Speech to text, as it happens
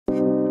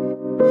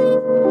Hey,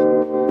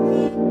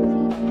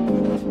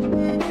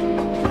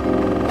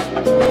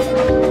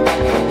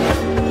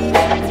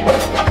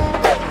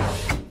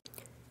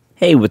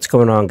 what's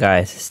going on,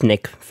 guys? It's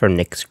Nick from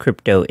Nick's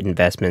Crypto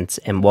Investments,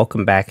 and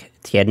welcome back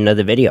to yet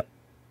another video.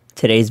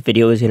 Today's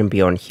video is going to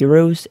be on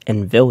Heroes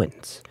and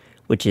Villains,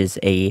 which is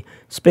a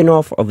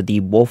spin-off of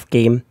the Wolf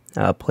game,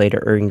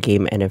 play-to-earn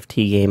game,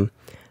 NFT game,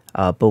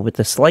 but with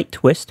a slight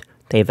twist.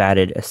 They've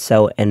added a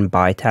sell and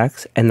buy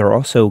tax, and they're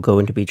also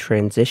going to be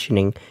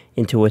transitioning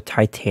into a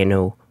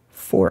Titano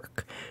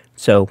fork.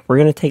 So we're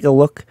going to take a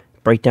look,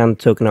 break down the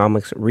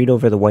tokenomics, read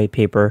over the white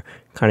paper,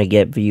 kind of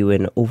get you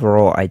an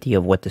overall idea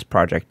of what this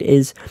project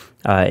is.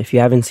 If you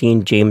haven't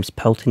seen James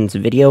Pelton's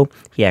video,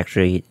 he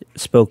actually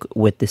spoke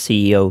with the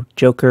CEO,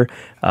 Joker.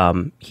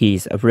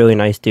 He's a really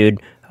nice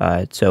dude,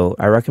 so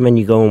I recommend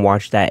you go and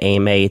watch that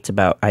AMA. It's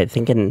about, I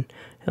think,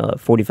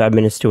 45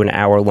 minutes to an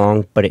hour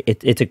long, but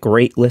it's a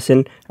great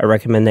listen. I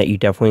recommend that you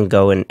definitely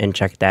go and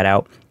check that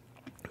out.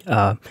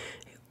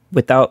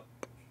 Without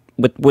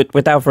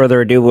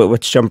further ado,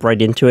 let's jump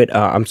right into it.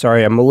 I'm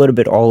sorry, I'm a little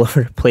bit all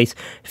over the place.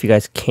 If you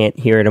guys can't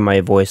hear it in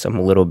my voice, I'm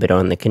a little bit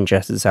on the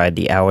congested side,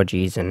 the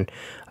allergies and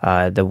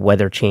the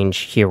weather change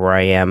here where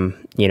I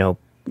am. You know,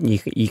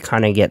 you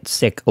kind of get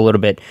sick a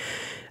little bit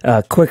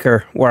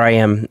quicker where I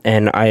am,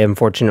 and I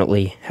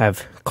unfortunately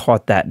have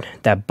caught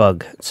that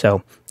bug.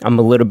 So I'm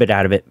a little bit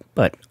out of it,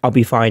 but I'll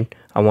be fine.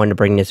 I wanted to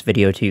bring this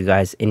video to you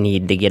guys and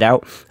need to get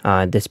out.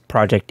 This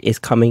project is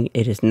coming.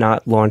 It is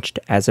not launched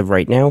as of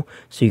right now,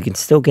 so you can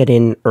still get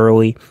in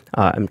early.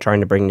 I'm trying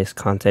to bring this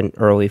content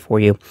early for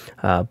you.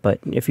 But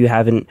if you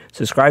haven't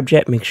subscribed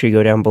yet, make sure you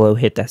go down below,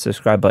 hit that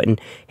subscribe button,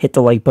 hit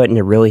the like button.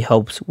 It really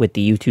helps with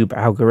the YouTube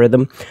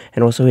algorithm.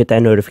 And also hit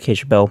that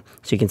notification bell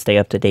so you can stay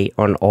up to date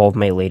on all of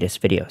my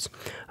latest videos.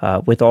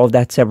 With all of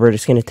that said, we're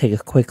just going to take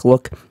a quick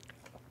look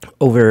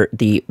over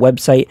the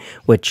website,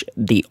 which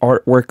the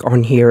artwork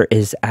on here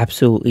is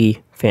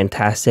absolutely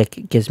fantastic.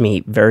 It gives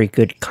me very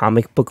good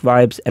comic book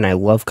vibes, and I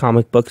love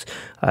comic books,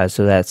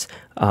 so that's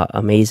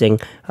amazing.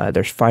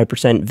 There's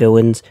 5%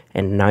 villains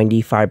and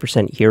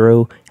 95%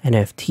 hero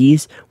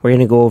NFTs. We're going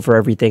to go over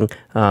everything,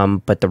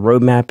 but the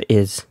roadmap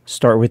is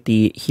start with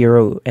the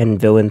hero and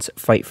villains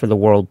fight for the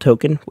world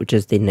token, which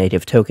is the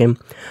native token.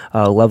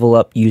 Level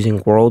up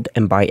using world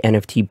and buy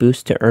NFT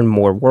boost to earn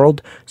more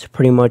world. So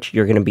pretty much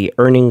you're going to be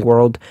earning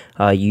world.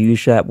 You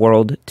use that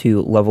world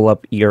to level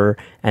up your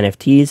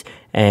NFTs,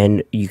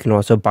 and you can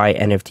also buy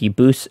NFT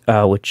boosts,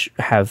 which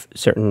have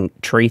certain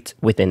traits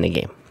within the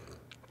game.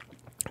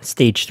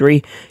 Stage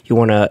 3, you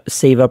want to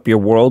save up your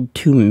world,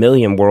 2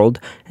 million world,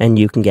 and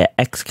you can get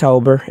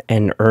Excalibur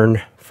and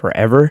earn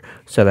forever,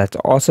 so that's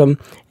awesome.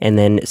 And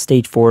then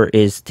stage 4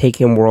 is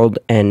taking world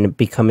and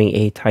becoming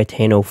a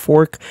Titano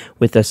fork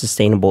with a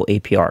sustainable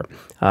APR,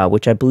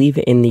 which I believe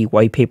in the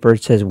white paper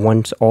it says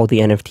once all the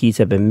NFTs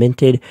have been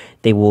minted,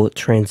 they will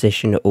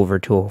transition over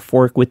to a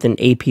fork with an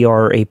APR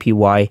or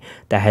APY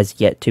that has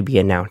yet to be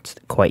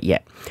announced quite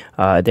yet.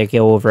 They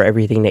go over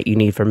everything that you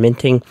need for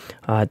minting.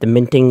 The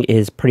minting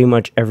is pretty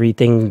much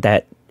everything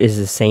that is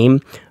the same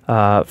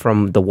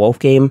from the Wolf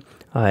game.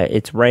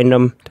 It's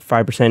random.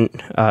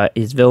 5%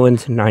 is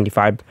villains,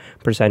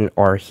 95%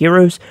 are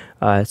heroes.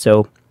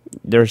 So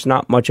there's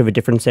not much of a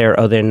difference there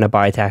other than a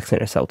buy tax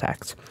and a sell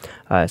tax.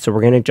 So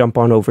we're going to jump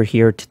on over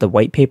here to the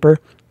white paper.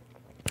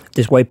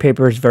 This white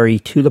paper is very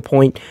to the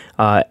point,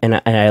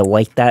 and I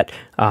like that.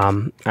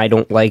 I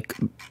don't like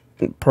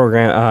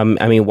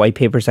white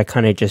papers that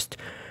kind of just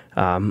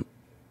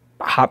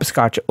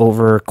hopscotch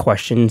over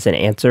questions and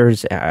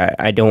answers.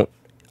 I don't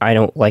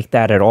like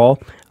that at all.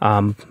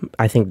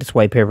 I think this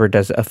white paper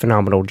does a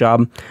phenomenal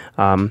job.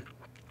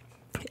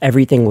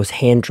 Everything was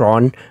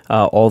hand-drawn.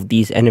 All of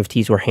these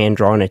NFTs were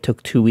hand-drawn. It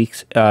took 2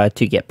 weeks to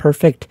get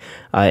perfect.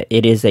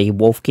 It is a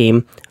Wolf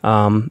game,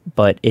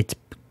 but it's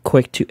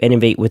quick to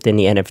innovate within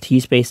the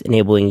NFT space,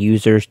 enabling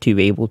users to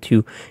be able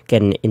to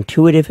get an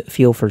intuitive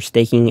feel for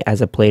staking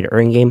as a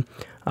play-to-earn game.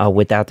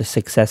 Without the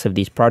success of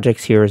these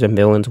projects, heroes and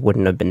villains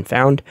wouldn't have been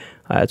found.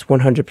 It's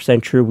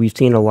 100% true. We've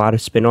seen a lot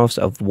of spin-offs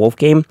of Wolf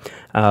game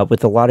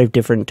with a lot of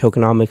different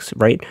tokenomics,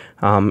 right?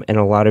 And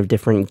a lot of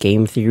different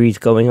game theories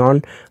going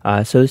on.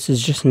 So this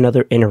is just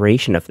another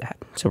iteration of that.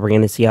 So we're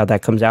going to see how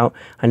that comes out.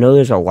 I know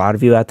there's a lot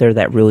of you out there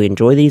that really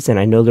enjoy these, and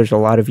I know there's a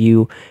lot of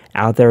you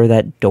out there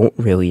that don't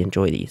really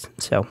enjoy these.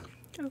 So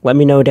let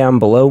me know down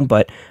below,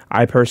 but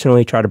I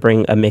personally try to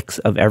bring a mix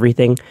of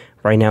everything.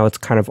 Right now it's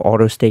kind of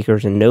auto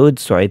stakers and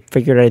nodes, so I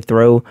figured I'd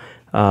throw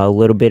a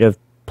little bit of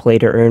play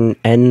to earn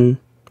and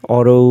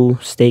auto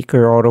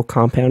staker, auto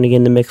compounding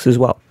in the mix as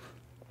well.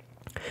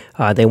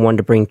 They wanted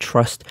to bring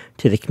trust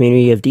to the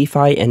community of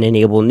DeFi and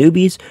enable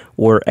newbies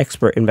or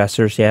expert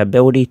investors the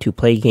ability to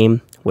play a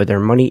game where their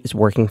money is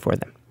working for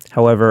them.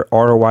 However,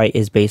 ROI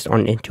is based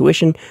on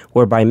intuition,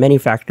 whereby many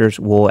factors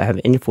will have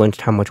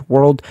influenced how much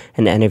world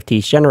and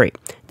NFTs generate.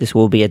 This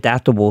will be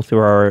adaptable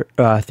through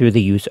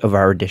the use of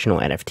our additional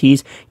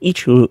NFTs,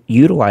 each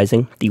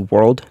utilizing the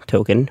world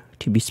token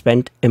to be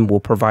spent, and will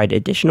provide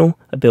additional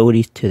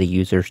abilities to the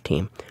user's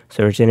team.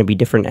 So there's going to be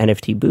different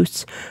NFT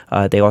boosts.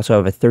 They also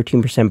have a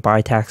 13%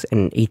 buy tax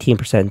and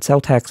 18%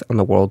 sell tax on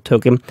the world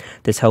token.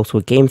 This helps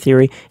with game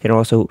theory. It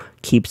also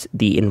keeps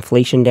the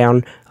inflation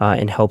down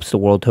and helps the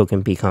world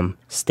token become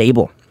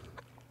stable.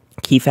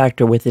 Key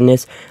factor within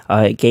this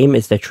game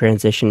is the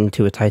transition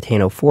to a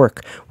Titano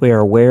fork. We are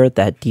aware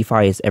that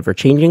DeFi is ever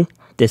changing.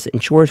 This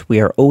ensures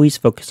we are always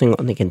focusing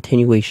on the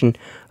continuous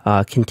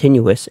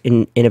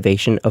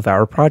innovation of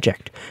our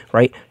project,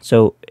 right?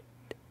 So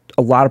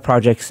a lot of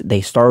projects,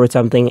 they start with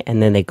something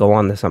and then they go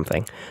on to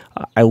something.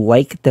 I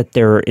like that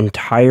their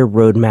entire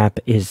roadmap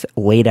is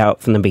laid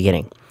out from the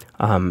beginning.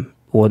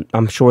 Well,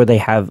 I'm sure they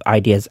have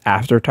ideas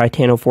after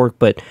Titano fork,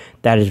 but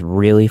that is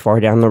really far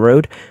down the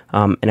road.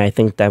 And I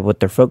think that what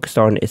they're focused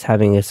on is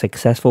having a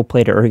successful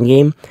play-to-earn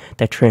game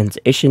that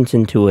transitions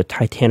into a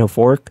Titano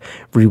fork,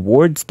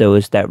 rewards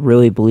those that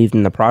really believe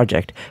in the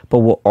project, but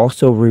will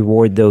also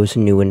reward those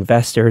new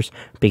investors,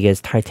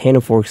 because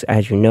Titano forks,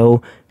 as you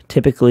know,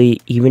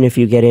 typically, even if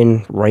you get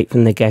in right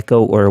from the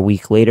get-go or a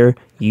week later,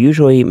 you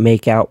usually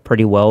make out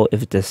pretty well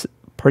if it's a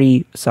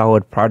pretty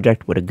solid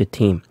project with a good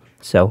team.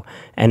 So,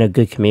 and a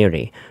good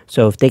community.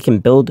 So if they can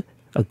build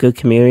a good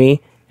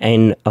community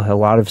and a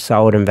lot of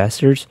solid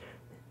investors,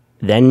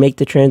 then make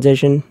the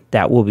transition,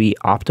 that will be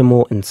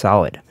optimal and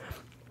solid.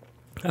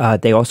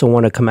 They also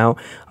want to come out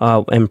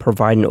and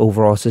provide an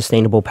overall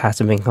sustainable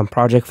passive income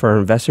project for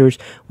investors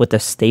with a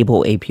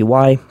stable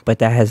APY, but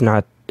that has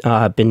not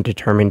been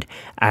determined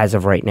as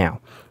of right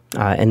now.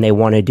 And they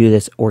want to do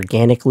this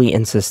organically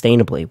and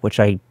sustainably, which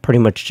I pretty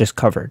much just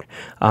covered.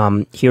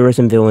 Heroes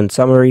and Villains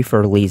summary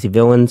for lazy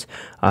villains.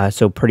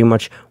 So pretty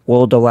much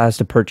World allows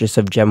the purchase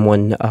of Gem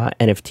 1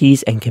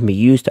 NFTs and can be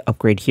used to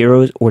upgrade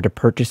heroes or to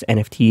purchase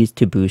NFTs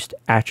to boost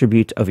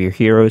attributes of your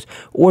heroes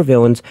or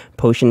villains.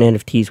 Potion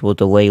NFTs will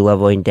delay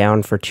leveling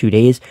down for 2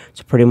 days.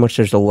 So pretty much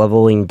there's a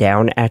leveling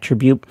down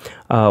attribute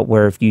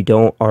where if you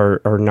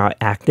are not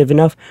active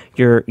enough,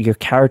 your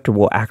character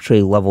will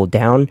actually level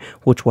down,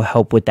 which will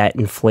help with that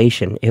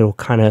inflation.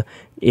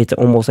 It's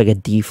almost like a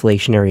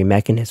deflationary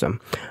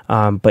mechanism.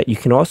 But you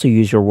can also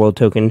use your world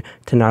token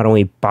to not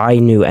only buy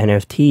new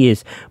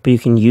NFTs, but you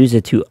can use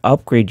it to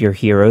upgrade your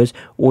heroes,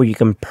 or you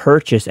can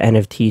purchase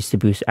NFTs to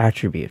boost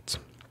attributes.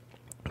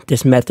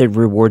 This method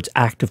rewards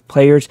active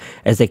players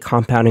as they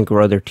compound and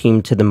grow their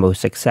team to the most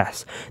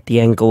success. The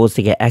end goal is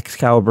to get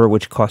Excalibur,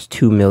 which costs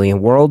 2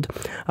 million world,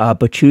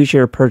 but choose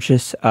your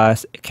purchase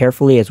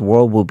carefully, as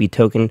world will be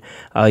token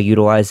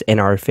utilized in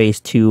our phase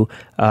 2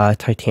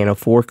 Titano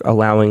fork,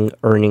 allowing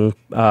earning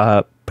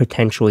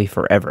potentially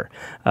forever.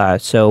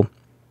 So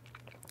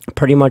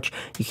pretty much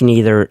you can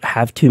either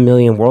have 2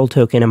 million world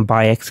token and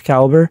buy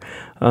Excalibur,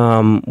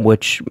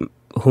 which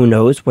who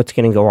knows what's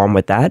going to go on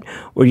with that,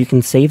 or you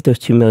can save those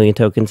 2 million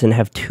tokens and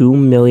have 2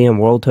 million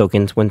world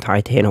tokens when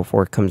Titano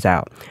fork comes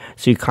out.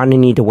 So you kind of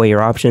need to weigh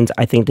your options.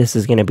 I think this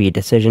is going to be a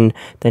decision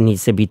that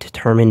needs to be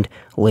determined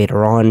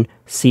later on.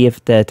 See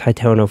if the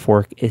Titano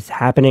fork is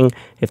happening,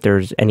 if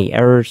there's any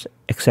errors,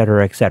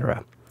 etc.,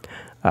 etc.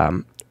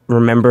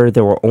 Remember,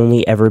 there will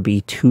only ever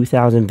be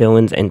 2,000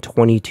 villains and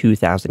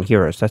 22,000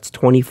 heroes. That's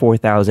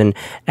 24,000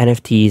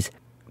 NFTs.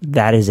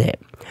 That is it.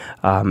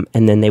 And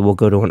then they will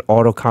go to an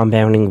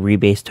auto-compounding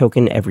rebase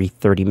token every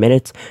 30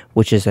 minutes,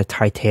 which is a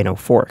Titano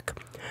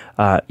fork.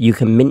 You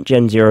can mint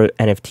Gen 0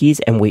 NFTs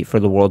and wait for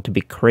the world to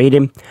be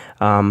created.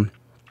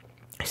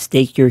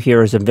 Stake your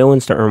heroes and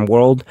villains to earn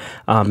world.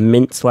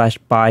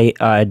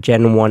 Mint/buy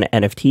Gen 1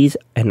 NFTs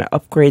and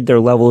upgrade their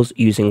levels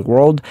using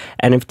world.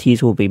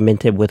 NFTs will be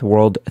minted with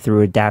world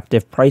through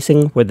adaptive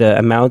pricing, where the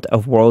amount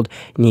of world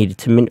needed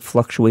to mint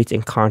fluctuates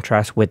in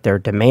contrast with their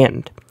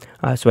demand.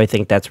 So I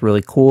think that's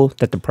really cool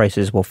that the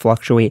prices will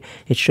fluctuate.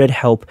 It should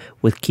help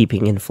with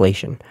keeping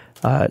inflation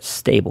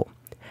stable.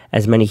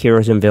 As many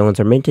heroes and villains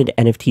are minted,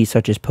 NFTs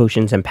such as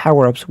potions and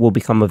power-ups will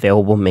become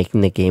available,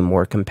 making the game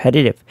more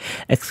competitive.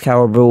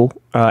 Excalibur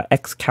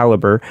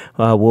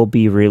will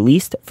be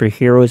released for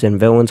heroes and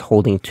villains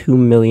holding 2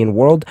 million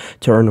world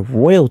to earn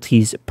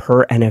royalties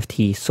per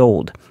NFT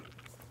sold.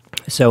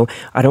 So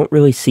I don't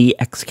really see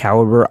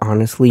Excalibur,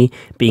 honestly,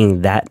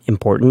 being that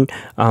important.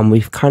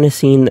 We've kind of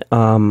seen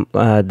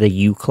the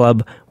U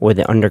Club or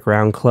the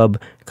Underground Club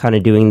kind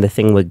of doing the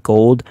thing with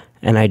gold,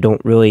 and I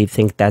don't really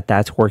think that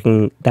that's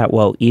working that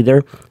well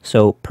either.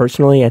 So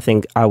personally, I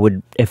think I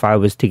would, if I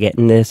was to get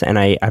in this, and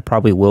I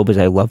probably will because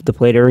I love the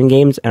play-to-earn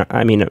games.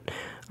 I mean,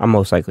 I'm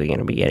most likely going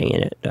to be getting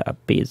in it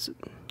because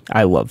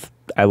I love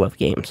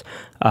games.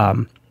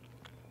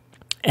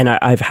 And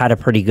I've had a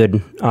pretty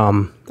good,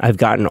 I've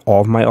gotten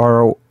all of my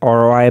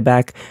ROI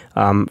back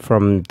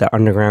from the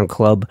Underground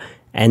Club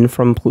and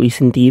from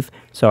Police and Thief.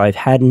 So I've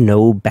had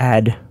no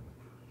bad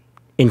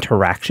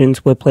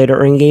interactions with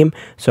play-to-earn game.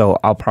 So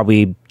I'll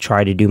probably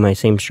try to do my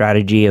same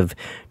strategy of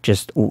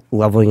just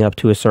leveling up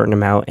to a certain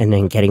amount and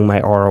then getting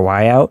my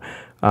ROI out.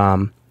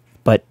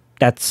 But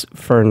that's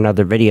for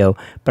another video,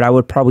 but I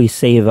would probably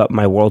save up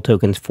my world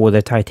tokens for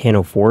the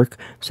Titano fork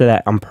so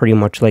that I'm pretty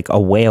much like a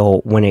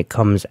whale when it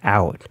comes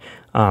out.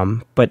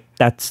 But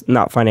that's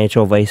not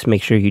financial advice.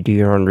 Make sure you do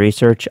your own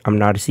research. I'm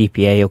not a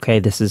CPA, okay?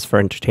 This is for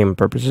entertainment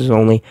purposes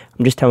only.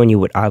 I'm just telling you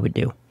what I would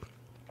do.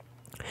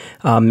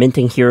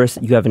 Minting heroes,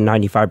 you have a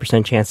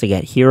 95% chance to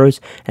get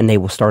heroes, and they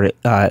will start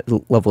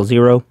at level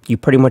 0. You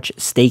pretty much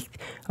stake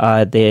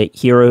the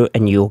hero,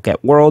 and you'll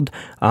get world.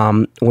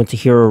 Once a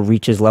hero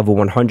reaches level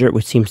 100,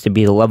 which seems to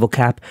be the level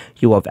cap,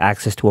 you will have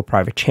access to a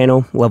private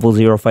channel. Level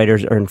 0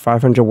 fighters earn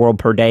 500 world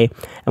per day,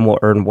 and will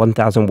earn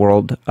 1,000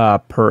 world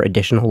per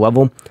additional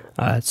level.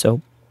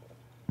 So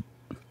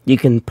you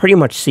can pretty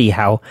much see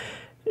how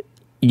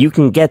you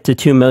can get to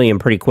 2 million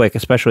pretty quick,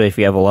 especially if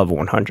you have a level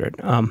 100.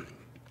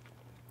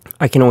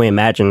 I can only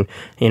imagine,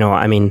 you know,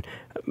 I mean,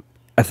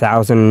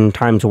 1,000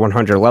 times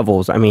 100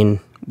 levels. I mean,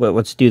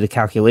 let's do the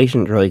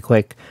calculations really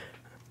quick.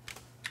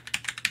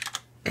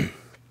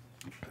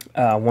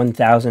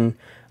 1,000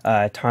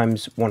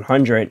 times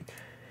 100,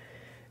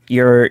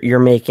 you're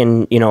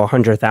making, you know,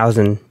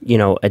 100,000, you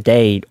know, a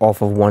day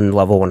off of one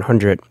level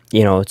 100,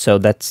 you know, so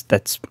that's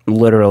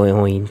literally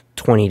only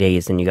 20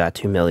 days and you got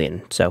 2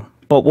 million. So,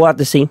 but we'll have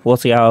to see. We'll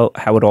see how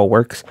it all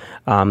works.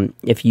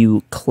 If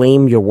you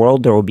claim your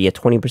world, there will be a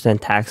 20%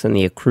 tax on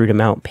the accrued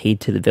amount paid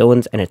to the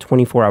villains and a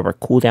 24-hour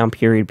cooldown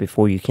period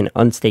before you can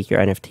unstake your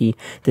NFT.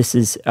 This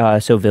is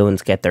so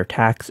villains get their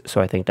tax,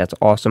 so I think that's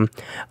awesome.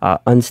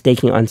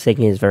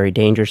 Unstaking is very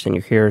dangerous, and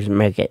your heroes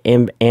might get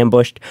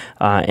ambushed,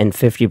 and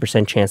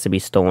 50% chance to be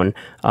stolen.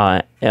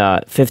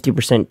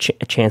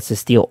 50% chance to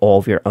steal all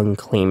of your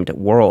unclaimed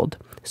world.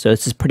 So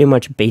this is pretty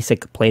much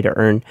basic play to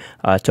earn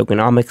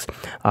tokenomics.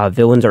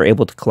 Villains are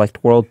able to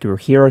collect world through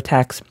hero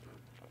tax.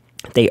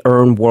 They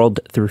earn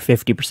world through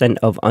 50%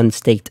 of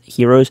unstaked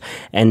heroes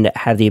and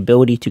have the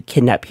ability to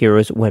kidnap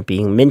heroes when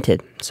being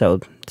minted.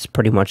 So it's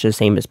pretty much the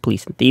same as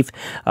police and thief.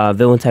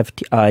 Villains have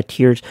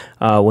tiers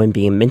when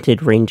being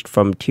minted, ranged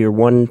from tier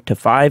 1 to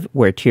 5,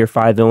 where tier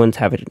 5 villains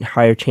have a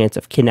higher chance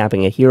of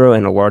kidnapping a hero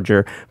and a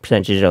larger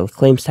percentage of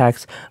claims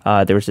tax.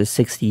 There's a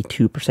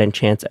 62%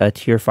 chance a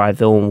tier 5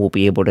 villain will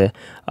be able to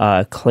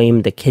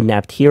claim the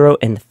kidnapped hero,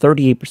 and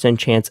 38%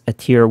 chance a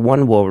tier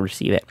 1 will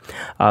receive it.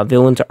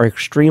 Villains are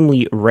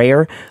extremely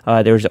rare.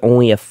 There's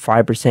only a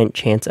 5%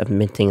 chance of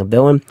minting a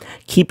villain.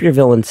 Keep your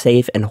villains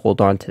safe and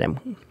hold on to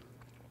them.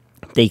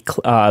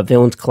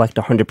 Villains collect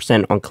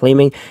 100% on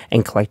claiming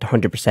and collect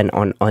 100%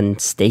 on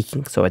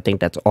unstaking, so I think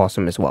that's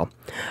awesome as well.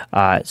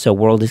 So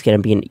world is going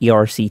to be an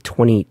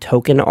ERC20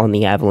 token on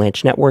the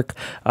Avalanche network.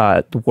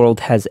 The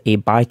world has a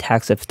buy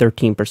tax of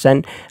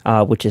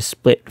 13%, which is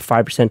split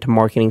 5% to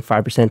marketing,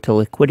 5% to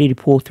liquidity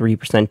pool,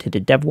 3% to the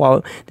dev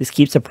wallet. This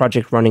keeps the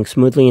project running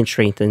smoothly and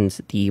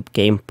strengthens the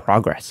game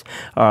progress.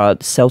 The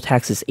sell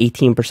tax is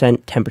 18%,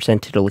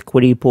 10% to the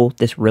liquidity pool.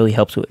 This really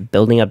helps with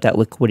building up that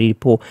liquidity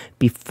pool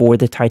before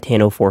the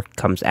Titano fork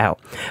comes out.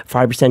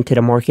 5% to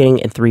the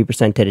marketing and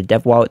 3% to the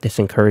dev wallet. This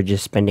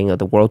encourages spending of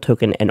the world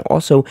token and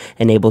also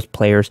enables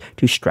players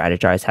to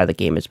strategize how the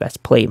game is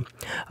best played.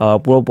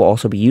 World will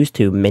also be used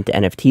to mint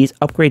NFTs,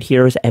 upgrade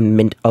heroes, and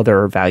mint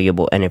other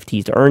valuable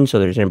NFTs to earn, so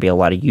there's going to be a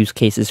lot of use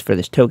cases for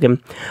this token.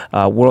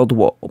 World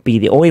will be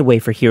the only way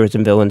for heroes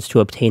and villains to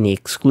obtain the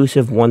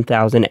exclusive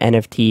 1,000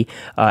 NFT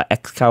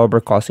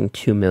Excalibur costing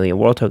 2 million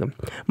world token.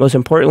 Most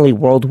importantly,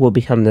 World will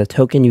become the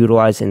token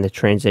utilized in the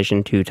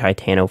transition to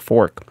Titano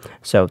fork.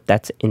 So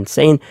that's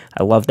insane.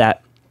 I love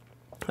that.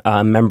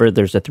 Remember,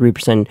 there's a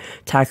 3%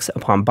 tax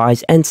upon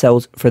buys and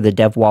sells for the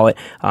dev wallet,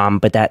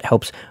 but that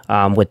helps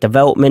with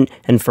development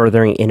and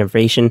furthering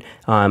innovation.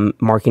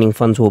 Marketing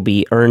funds will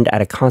be earned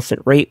at a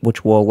constant rate,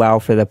 which will allow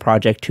for the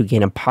project to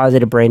gain a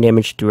positive brand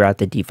image throughout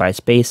the DeFi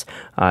space.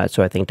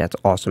 So I think that's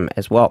awesome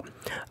as well.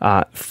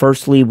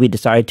 Firstly, we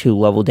decided to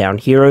level down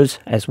heroes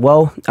as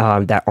well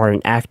that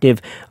aren't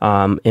active.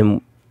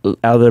 And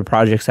other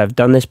projects have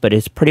done this, but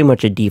it's pretty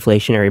much a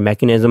deflationary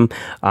mechanism.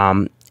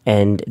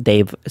 And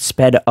they've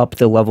sped up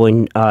the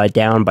leveling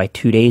down by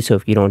 2 days. So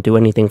if you don't do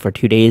anything for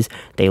 2 days,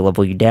 they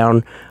level you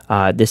down.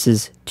 This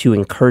is to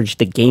encourage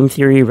the game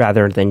theory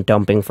rather than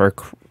dumping for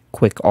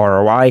quick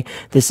ROI.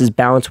 This is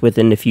balanced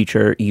within the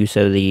future use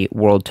of the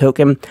world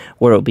token,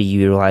 where it will be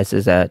utilized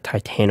as a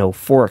Titano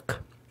fork.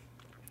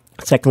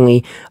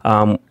 Secondly,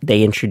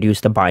 they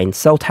introduced a buy and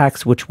sell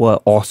tax, which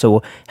will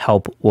also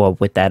help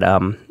with that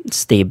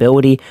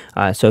stability.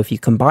 So if you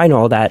combine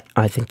all that,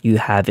 I think you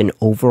have an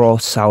overall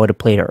solid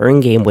play to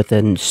earn game with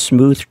a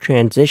smooth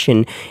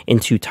transition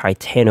into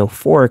Titano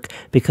fork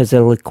because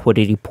of the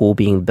liquidity pool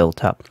being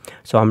built up.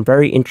 So I'm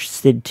very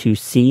interested to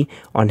see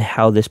on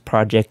how this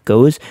project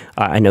goes.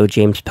 I know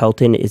James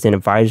Pelton is an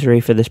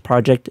advisory for this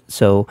project,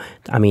 so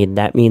I mean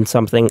that means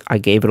something. I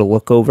gave it a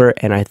look over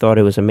and I thought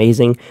it was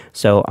amazing,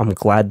 so I'm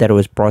glad that it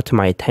was brought to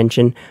my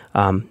attention.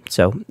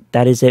 So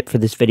that is it for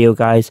this video,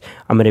 guys.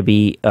 I'm going to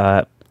be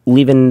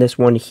leaving this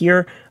one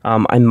here.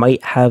 I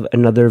might have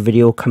another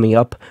video coming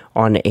up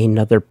on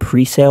another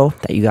pre-sale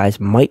that you guys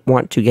might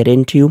want to get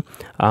into,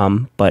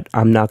 but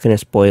I'm not going to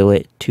spoil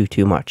it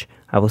too much.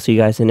 I will see you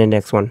guys in the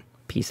next one.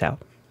 Peace out.